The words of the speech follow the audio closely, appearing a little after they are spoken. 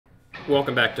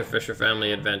Welcome back to Fisher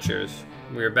Family Adventures.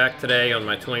 We are back today on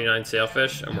my 29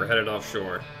 sailfish and we're headed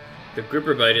offshore. The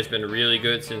grouper bite has been really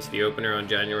good since the opener on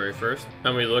January 1st,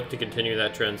 and we look to continue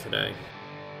that trend today.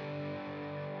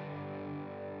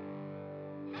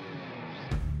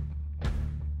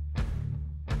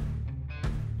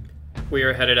 We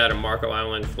are headed out of Marco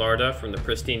Island, Florida, from the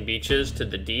pristine beaches to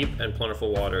the deep and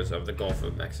plentiful waters of the Gulf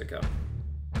of Mexico.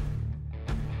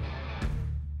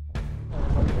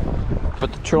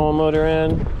 Put the trolling motor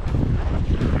in.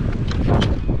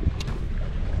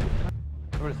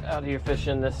 We're just out here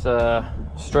fishing this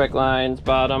strike lines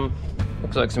bottom.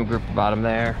 Looks like some grouper bottom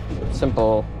there.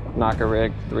 Simple knocker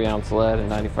rig, 3-ounce lead and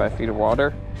 95 feet of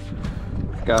water.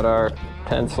 We've got our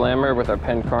Penn slammer with our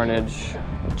Penn Carnage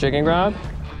jigging rod.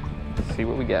 Let's see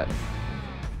what we get.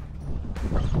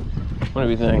 What do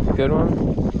we think? Good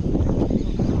one?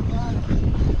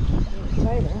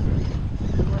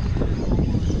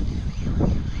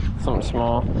 Something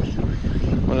small.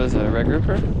 What is it, a red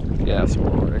grouper? Yeah,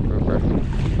 small red grouper.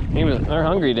 They're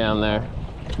hungry down there.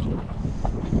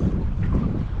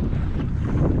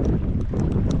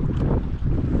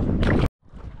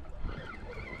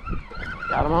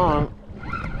 Got him on.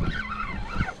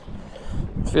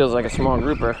 Feels like a small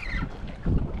grouper.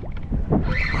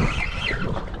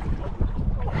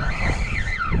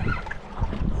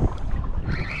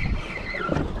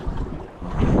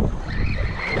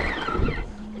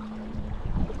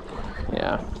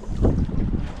 Yeah.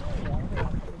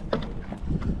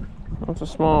 That's a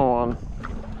small one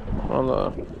on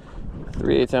the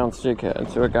 3/8-ounce jig head,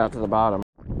 so it got to the bottom.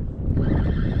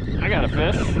 I got a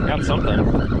fish, got something.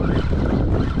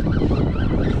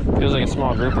 Feels like a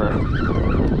small grouper.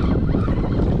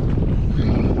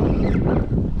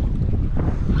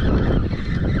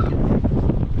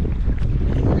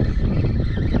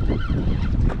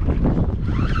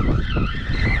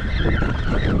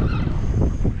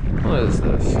 What is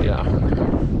this? Yeah.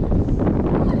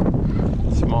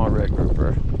 Small red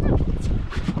grouper.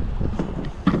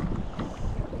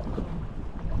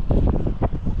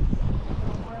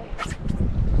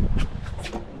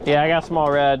 Yeah, I got small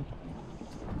red.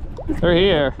 They're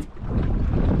here.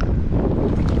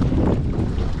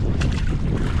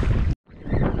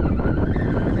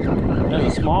 There's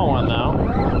a small one though.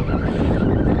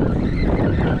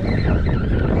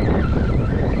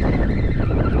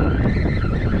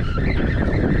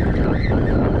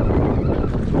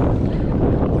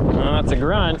 Oh, that's a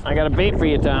grunt. I got a bait for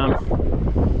you, Tom.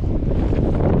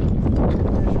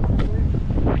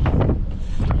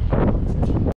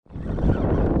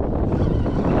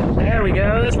 There we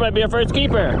go. This might be our first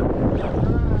keeper.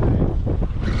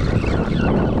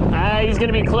 He's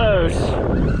gonna be close.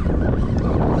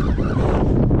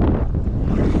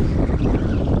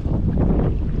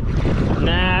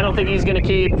 Nah, I don't think he's gonna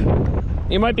keep.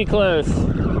 He might be close.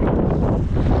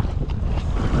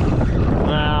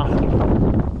 Wow.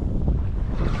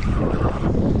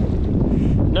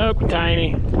 Nope,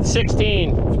 tiny.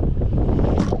 16.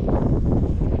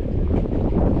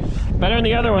 Better than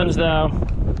the other ones though.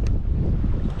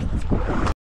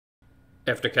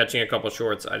 After catching a couple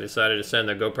shorts, I decided to send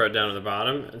the GoPro down to the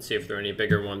bottom and see if there are any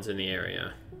bigger ones in the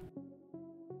area.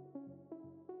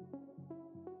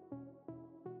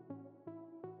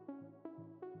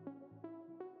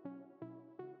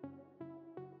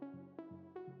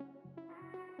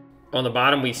 On the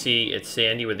bottom we see it's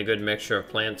sandy with a good mixture of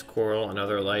plants, coral, and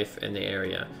other life in the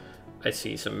area. I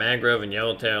see some mangrove and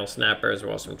yellowtail snapper, as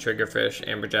well as some triggerfish,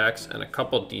 amberjacks, and a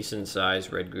couple decent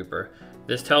sized red grouper.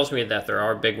 This tells me that there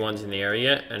are big ones in the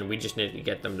area and we just need to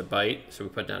get them to bite, so we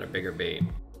put down a bigger bait.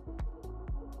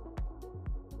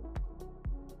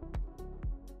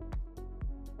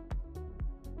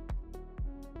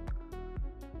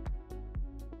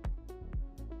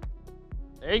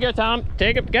 There you go, Tom.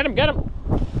 Take him, get him, get him.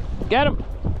 Get him.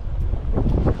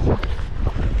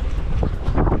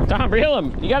 Tom, reel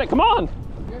him. You got it, come on.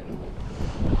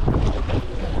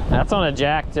 That's on a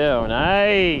jack too,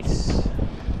 nice.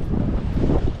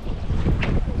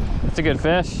 It's a good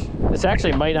fish. This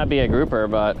actually might not be a grouper,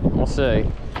 but we'll see.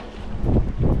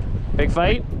 Big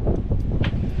fight?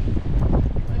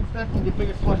 It's definitely the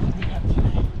biggest one we got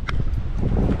today.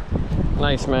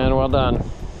 Nice, man, well done.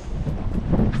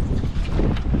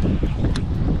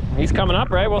 He's coming up,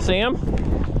 right? We'll see him.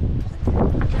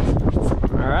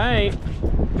 All right.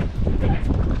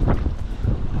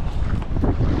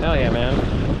 Hell yeah, man.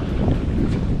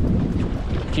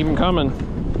 Keep him coming.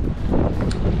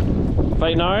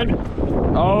 Fighting hard?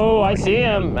 Oh, I see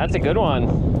him. That's a good one.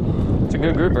 It's a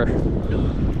good grouper.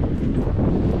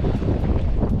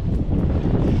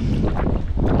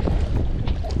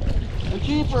 A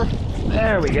keeper.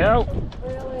 There we go.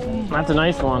 Really? That's a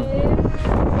nice one.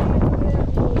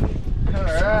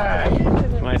 Alright.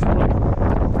 Nice one.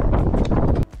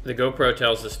 The GoPro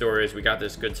tells the story as we got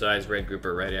this good sized red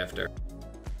grouper right after.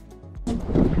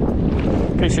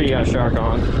 Make sure you got a shark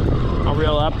on. I'll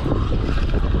reel up.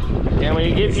 And when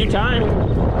he gives you time,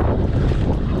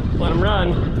 let him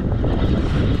run.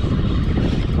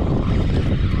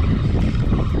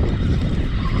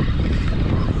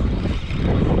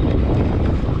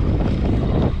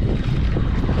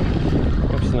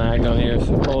 I'm snagged on here,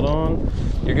 so hold on.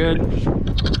 You're good.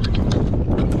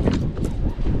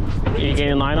 You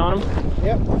getting line on him?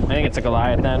 Yep. I think it's a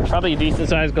Goliath then. Probably a decent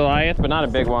sized Goliath, but not a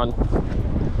big one.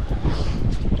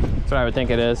 That's what I would think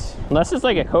it is. Unless it's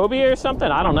like a cobia or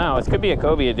something, I don't know. It could be a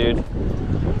cobia, dude.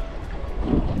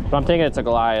 But I'm thinking it's a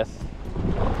Goliath.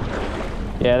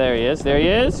 Yeah, there he is. There he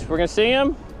is. We're gonna see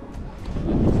him.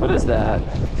 What is that?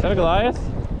 Is that a Goliath?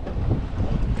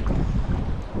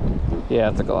 Yeah,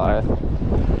 it's a Goliath.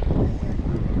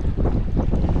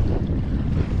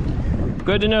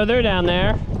 Good to know they're down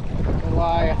there.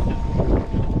 Goliath.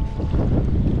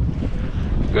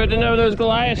 Good to know those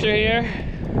Goliaths are here.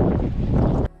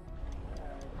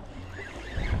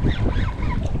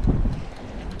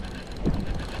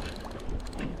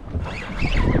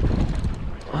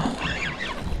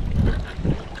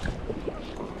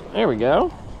 There we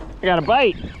go. I got a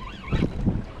bite.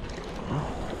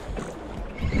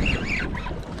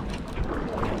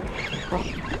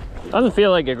 Doesn't feel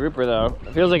like a grouper though.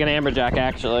 It feels like an amberjack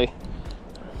actually.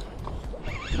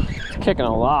 It's kicking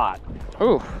a lot.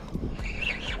 Ooh.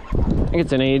 I think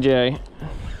it's an AJ.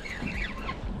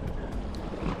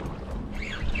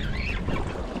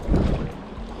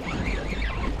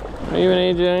 Are you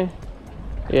an AJ?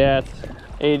 Yeah, it's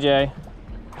AJ.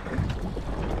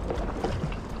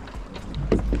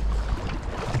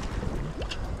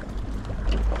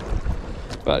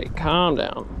 Buddy, calm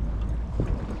down.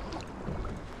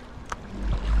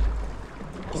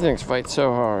 These things fight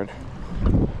so hard.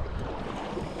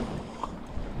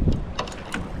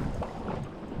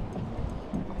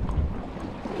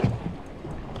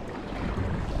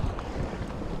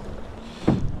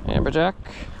 Amberjack.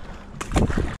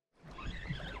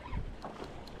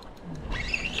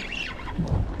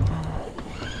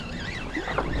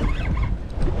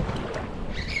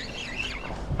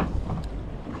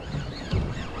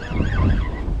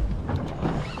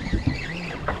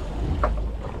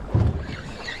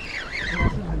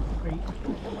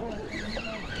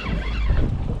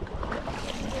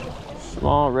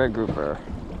 Small red grouper.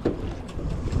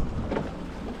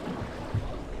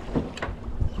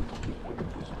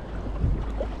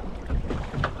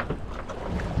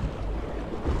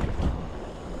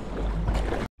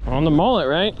 On the mullet,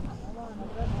 right?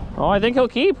 Oh, I think he'll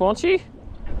keep, won't she?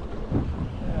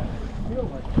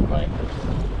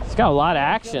 He's got a lot of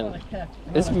action.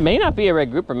 This may not be a red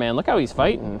grouper, man. Look how he's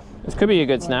fighting. This could be a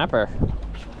good snapper.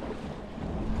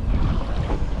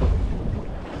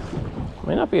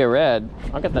 May not be a red.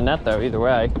 I'll get the net though, either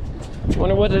way.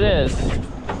 Wonder what it is.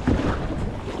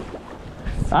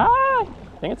 Ah! I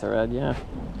think it's a red, yeah.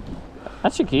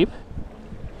 That should keep.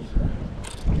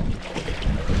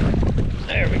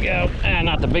 There we go. Ah,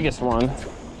 not the biggest one.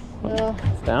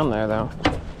 It's down there though.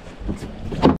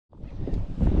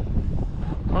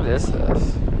 What is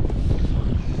this?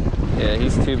 Yeah,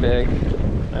 he's too big.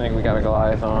 I think we got a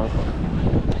Goliath on.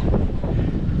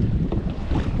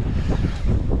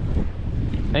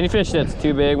 Any fish that's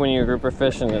too big when you're grouper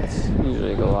fishing, it's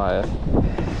usually a Goliath.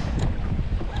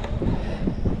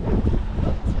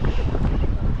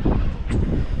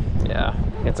 Yeah,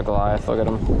 it's a Goliath. Look at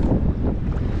him.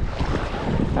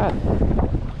 God.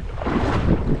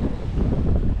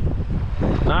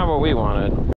 Not what we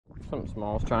wanted. Something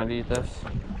small's trying to eat this.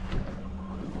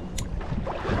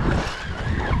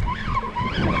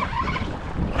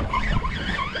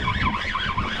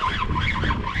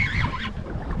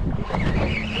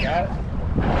 Got it?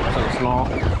 Something small.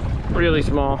 Really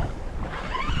small.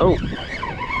 Oh.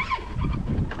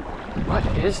 What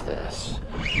is this?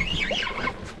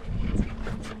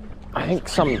 I think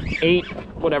some 8,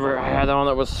 whatever I had on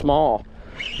that was small.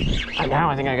 And now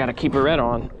I think I gotta keep a red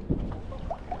on.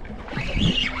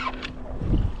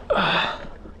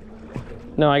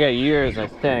 No, I got yours, I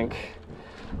think.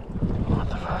 What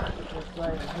the fuck?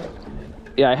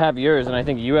 Yeah, I have yours, and I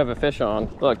think you have a fish on.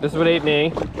 Look, this is what ate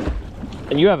me.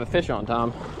 And you have a fish on,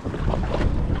 Tom.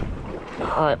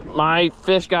 All right, my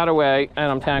fish got away,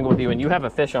 and I'm tangled with you, and you have a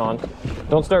fish on.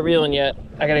 Don't start reeling yet.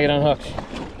 I gotta get unhooked.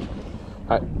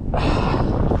 All right.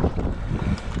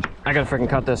 I gotta freaking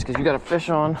cut this because you got a fish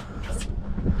on.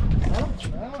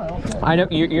 I know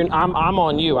I'm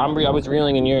on you. I was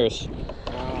reeling in yours.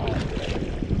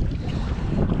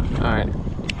 Alright.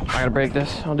 I gotta break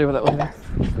this. I'll deal with it later.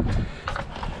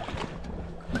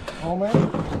 Oh man.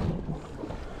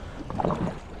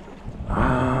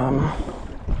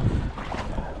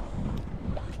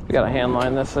 We gotta hand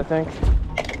line this, I think.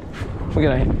 We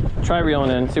gotta try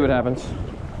reeling in, see what happens.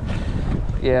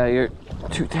 Yeah, you're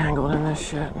too tangled in this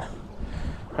shit.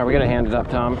 Alright, we gotta hand it up,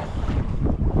 Tom.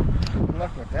 I'm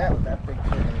looking at that with that big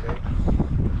chicken bait.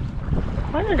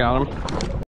 I think I got him.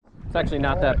 It's actually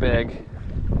not that big.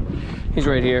 He's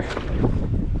right here.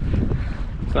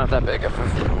 It's not that big of a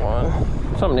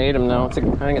one. Something ate him though. I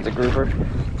think it's a grouper.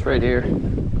 It's right here.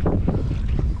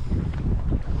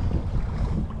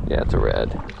 Yeah, it's a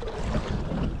red.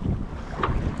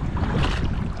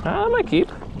 I might keep.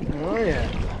 Oh yeah.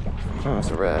 Oh,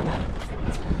 it's a red.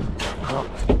 Oh,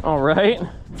 all right,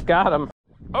 got him.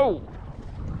 Oh,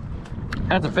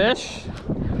 that's a fish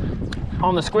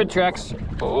on the squid tracks.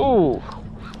 Oh,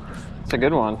 it's a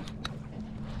good one.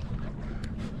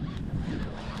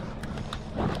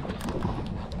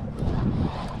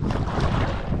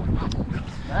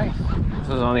 Nice. This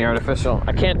is on the artificial.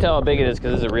 I can't tell how big it is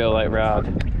because it's a real light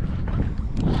rod.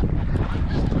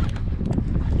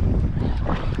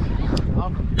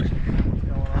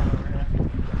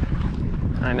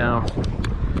 I know.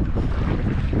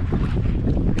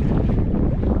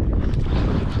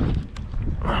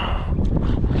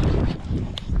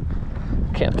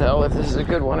 Can't tell if this is a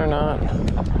good one or not.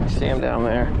 I see him down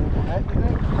there.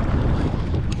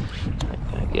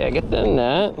 Yeah, get the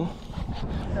net.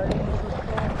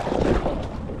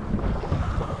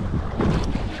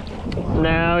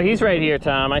 No, he's right here,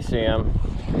 Tom. I see him.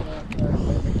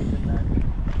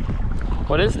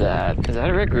 What is that? Is that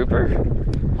a red grouper?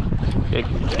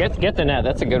 Get the net.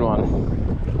 That's a good one.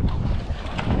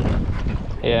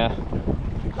 Yeah,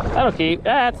 that'll keep.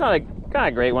 It's not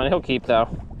a great one. He'll keep though.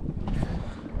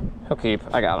 He'll keep.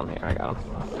 I got him here. I got him.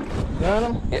 Got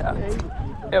him? Yeah,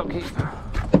 he'll keep.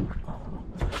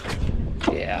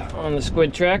 Yeah, on the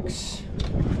squid tracks.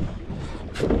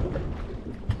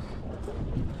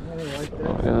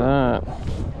 Look at that.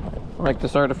 I like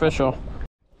this artificial.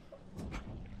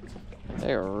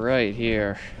 They're right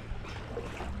here.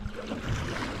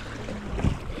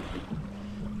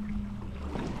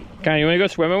 Connie, you want to go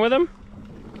swimming with them?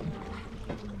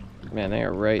 Man, they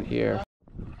are right here.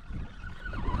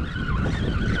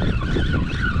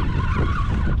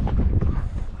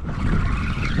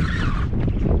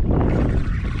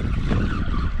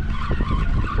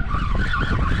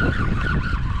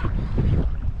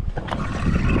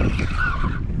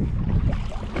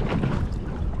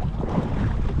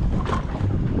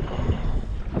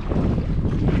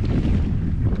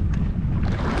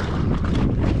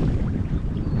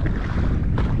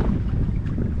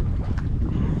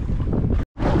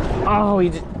 Oh,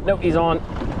 nope, he's on.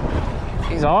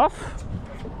 He's off?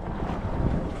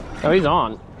 Oh, he's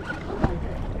on.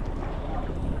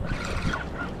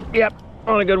 Yep,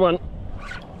 on a good one.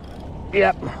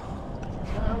 Yep.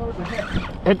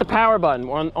 Hit the power button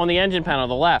on the engine panel,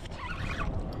 the left.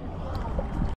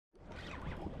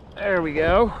 There we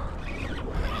go.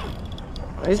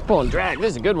 He's pulling drag.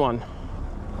 This is a good one.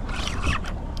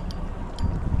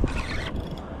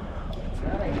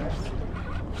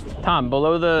 Tom,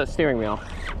 below the steering wheel.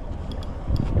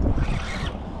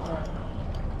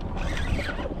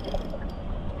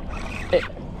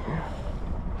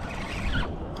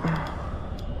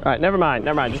 All right, never mind.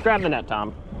 Just grab the net,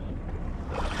 Tom.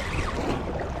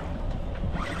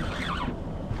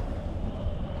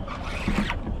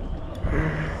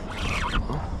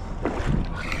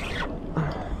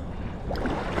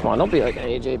 Come on, don't be like an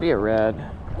AJ, be a red.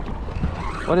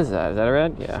 What is that? Is that a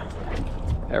red? Yeah.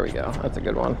 There we go. That's a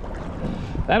good one.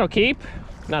 That'll keep.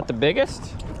 Not the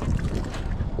biggest.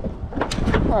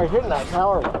 All right, hitting that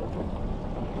power.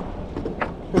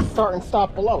 Just start and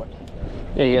stop below it.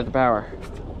 Yeah, you got the power.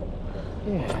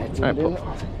 Yeah, I All right, do.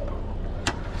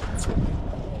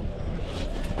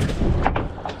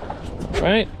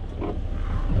 Right.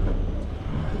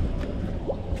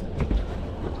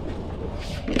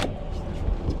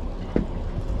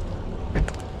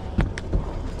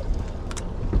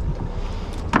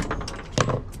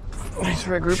 Nice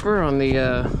red grouper on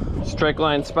the strike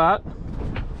line spot.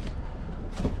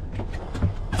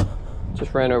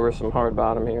 Just ran over some hard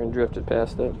bottom here and drifted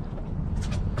past it.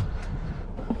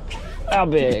 How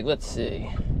big? Let's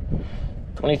see.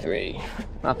 23.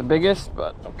 Not the biggest,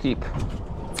 but I'll keep.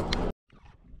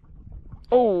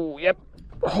 Oh, yep.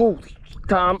 Holy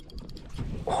Tom.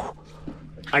 Oh,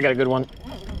 I got a good one.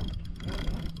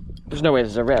 There's no way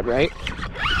this is a red, right?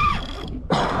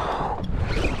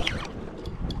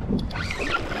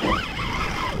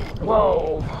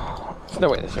 Whoa. no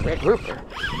way there's a red grouper.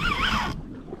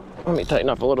 Let me tighten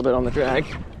up a little bit on the drag.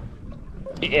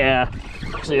 Yeah,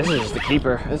 see, this is just the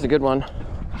keeper. This is a good one.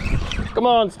 Come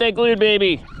on, stay glued,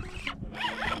 baby.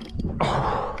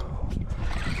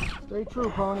 Stay true,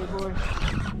 pony boy.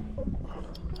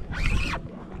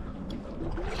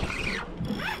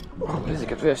 Oh, this is a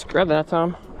good fish. Grab that,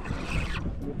 Tom.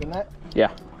 You the net?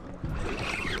 Yeah.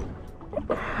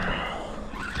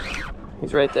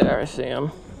 He's right there, I see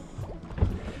him.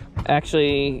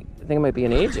 Actually, I think it might be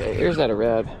an AJ. Or is that a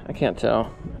red? I can't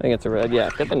tell. I think it's a red. Yeah,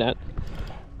 get the net.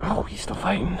 Oh, he's still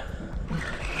fighting.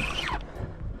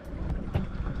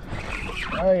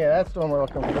 Oh yeah, that's the one we're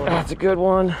looking for. That's a good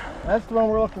one. That's the one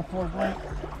we're looking for, Blake.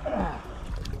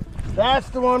 That's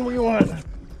the one we want.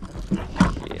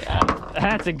 Yeah,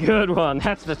 that's a good one.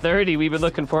 That's the 30 we've been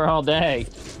looking for all day.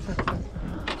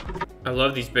 I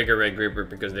love these bigger red grouper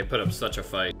because they put up such a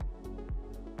fight.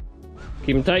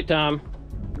 Keep them tight, Tom.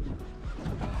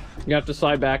 You have to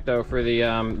slide back though for the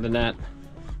net.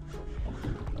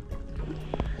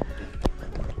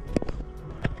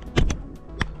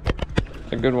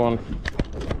 It's a good one.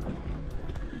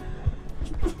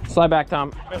 Slide back,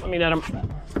 Tom. Let me net him.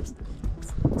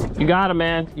 You got him,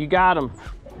 man. You got him.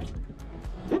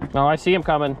 Oh, I see him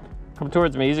coming. Come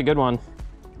towards me. He's a good one.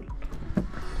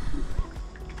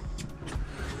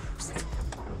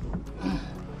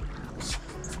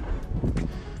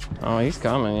 Oh, he's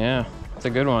coming, yeah. It's a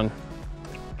good one.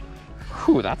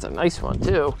 Whew, that's a nice one,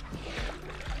 too.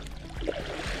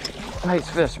 Nice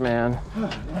fish, man. Oh,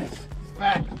 nice.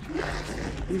 Fat.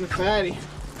 He's a fatty.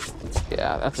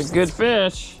 Yeah, that's a good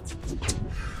fish.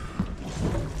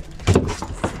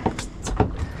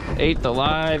 Ate the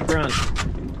live grunt.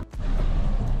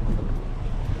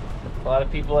 A lot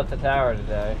of people at the tower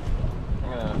today.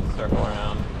 I'm gonna circle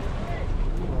around.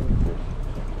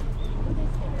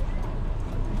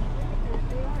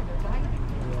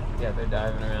 Yeah, they're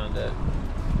diving around it.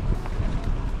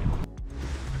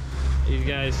 These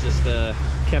guys just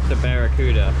kept a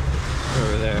barracuda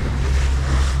over there.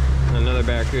 Another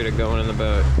barracuda going in the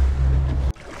boat.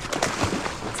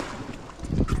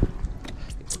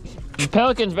 The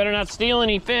pelicans better not steal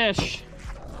any fish.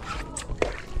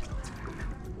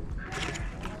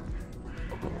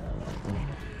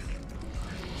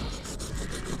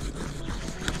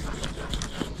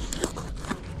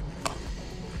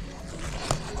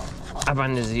 I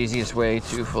find this is the easiest way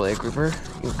to fillet grouper.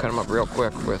 You can cut them up real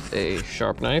quick with a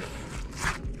sharp knife.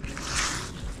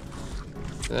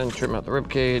 Then trim out the rib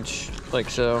cage, like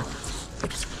so.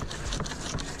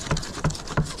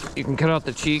 You can cut out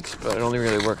the cheeks, but it only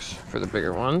really works for the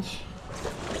bigger ones.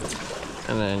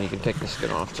 And then you can take the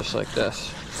skin off just like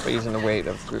this by using the weight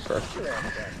of grouper.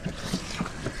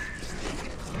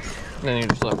 And then you're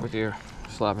just left with your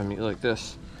slapping meat like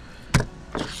this.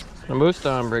 Now, most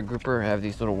red grouper have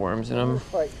these little worms in them.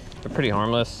 They're pretty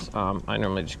harmless. I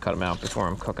normally just cut them out before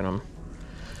I'm cooking them.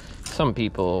 Some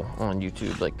people on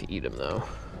YouTube like to eat them though.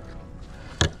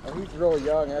 Oh, he's really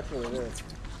young, that's what it is.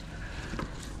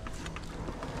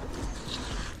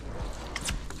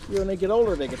 When they get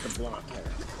older, they get the blonde hair.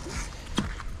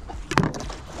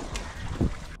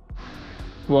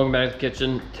 Welcome back to the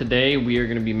kitchen. Today we are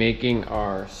going to be making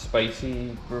our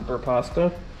spicy grouper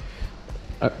pasta.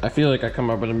 I feel like I come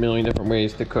up with a million different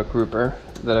ways to cook grouper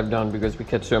that I've done because we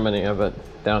catch so many of it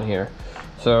down here.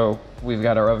 So we've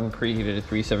got our oven preheated at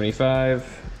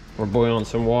 375. We're boiling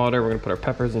some water. We're gonna put our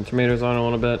peppers and tomatoes on a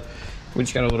little bit. We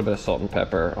just got a little bit of salt and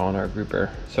pepper on our grouper.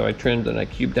 So I trimmed and I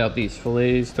cubed out these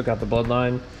fillets, took out the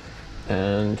bloodline,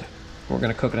 and we're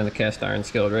gonna cook it in the cast iron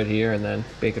skillet right here and then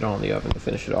bake it all in the oven to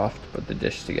finish it off to put the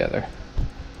dish together.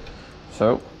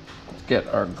 So let's get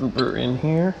our grouper in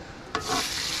here.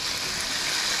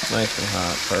 Nice and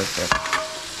hot, perfect.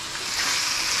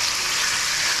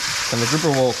 And the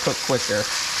grouper will cook quicker,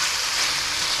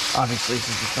 obviously,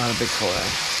 since it's not a big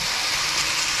fillet.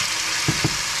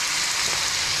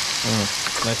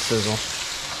 Nice sizzle.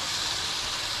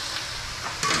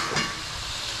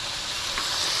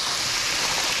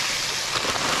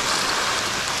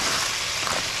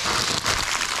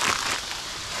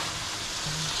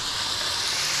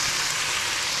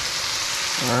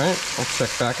 All right, we'll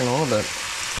check back in a little bit.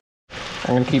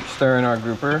 I'm going to keep stirring our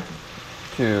grouper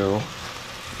to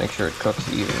make sure it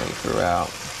cooks evenly throughout.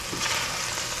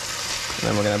 And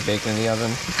then we're going to bake it in the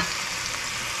oven.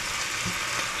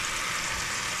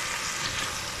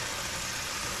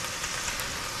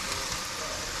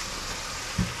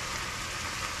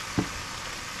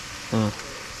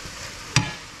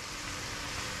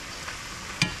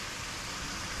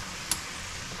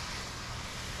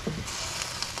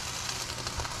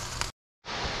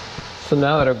 So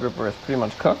now that our grouper is pretty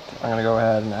much cooked, I'm gonna go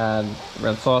ahead and add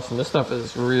red sauce, and this stuff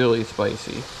is really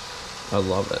spicy. I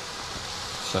love it.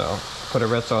 So put a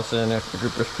red sauce in after the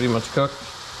grouper is pretty much cooked,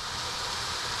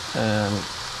 and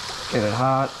get it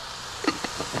hot,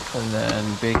 and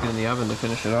then bake it in the oven to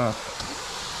finish it off.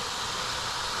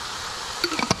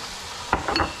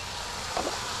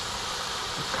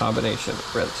 Combination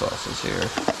of red sauces here.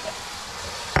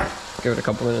 Give it a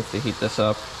couple minutes to heat this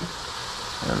up,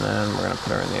 and then we're gonna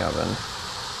put her in the oven.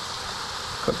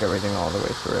 Cook everything all the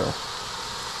way through.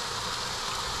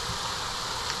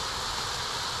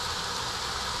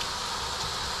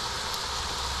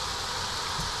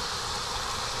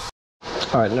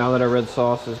 All right, now that our red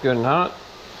sauce is good and hot,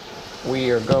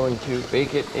 we are going to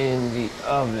bake it in the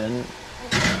oven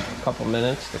a couple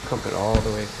minutes to cook it all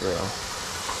the way through.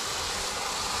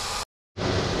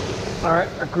 All right,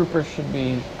 our grouper should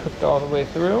be cooked all the way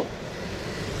through.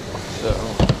 So,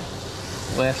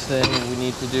 last thing we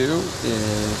need to do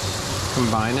is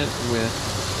combine it with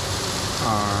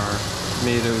our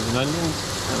tomatoes and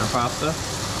onions and our pasta,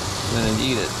 and then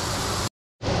eat it.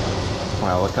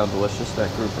 Wow, look how delicious that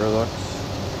grouper looks.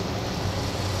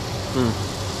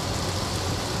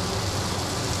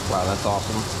 Wow, that's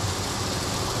awesome.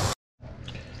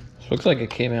 This looks like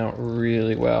it came out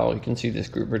really well. You can see this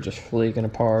grouper just flaking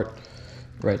apart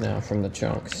right now from the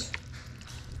chunks.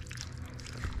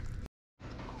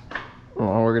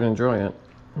 Well, we're gonna enjoy it.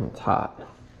 It's hot.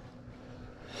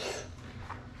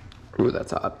 Ooh,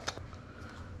 that's hot.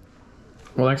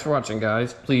 Well, thanks for watching,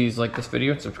 guys. Please like this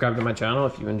video and subscribe to my channel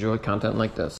if you enjoy content like this.